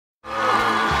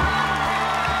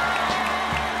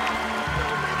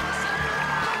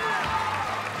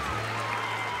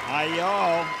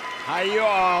Hi, you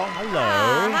all.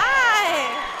 Hello.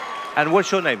 Hi. And what's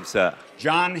your name, sir?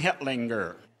 John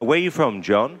Hetlinger. Where are you from,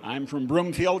 John? I'm from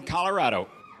Broomfield, Colorado.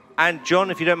 And John,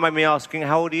 if you don't mind me asking,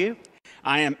 how old are you?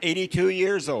 I am 82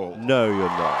 years old. No, you're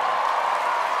not.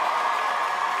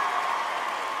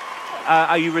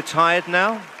 Are you retired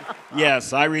now?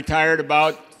 Yes, I retired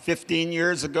about 15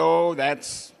 years ago.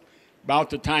 That's about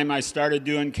the time I started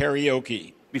doing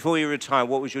karaoke. Before you retired,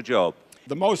 what was your job?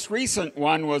 The most recent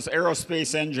one was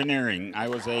aerospace engineering. I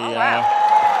was a... Wow.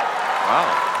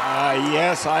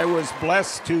 Yes, I was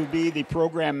blessed to be the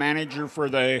program manager for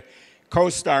the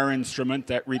COSTAR instrument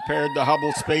that repaired the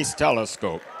Hubble Space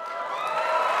Telescope.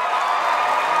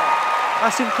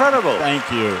 That's incredible. Thank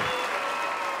you.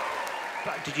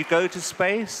 Did you go to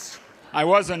space? I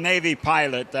was a Navy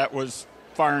pilot that was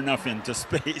far enough into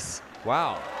space.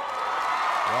 Wow.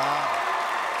 Wow.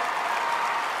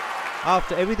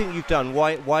 After everything you've done,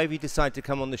 why have you decided to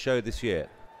come on the show this year?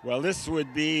 Well, this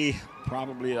would be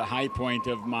probably the high point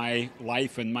of my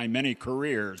life and my many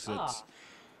careers. It's,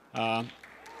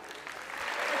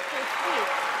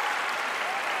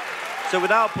 So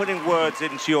without putting words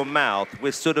into your mouth,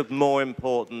 we're sort of more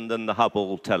important than the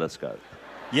Hubble telescope.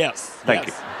 yes. Thank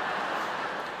yes.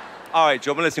 you. All right,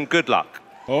 John, well, listen, good luck.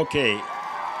 Okay.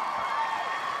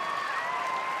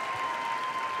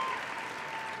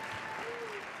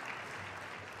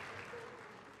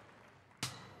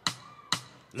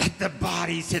 Let the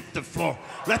bodies hit the floor.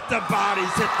 Let the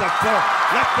bodies hit the floor.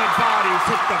 Let the bodies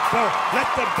hit the floor.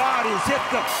 Let the bodies hit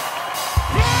the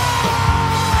floor.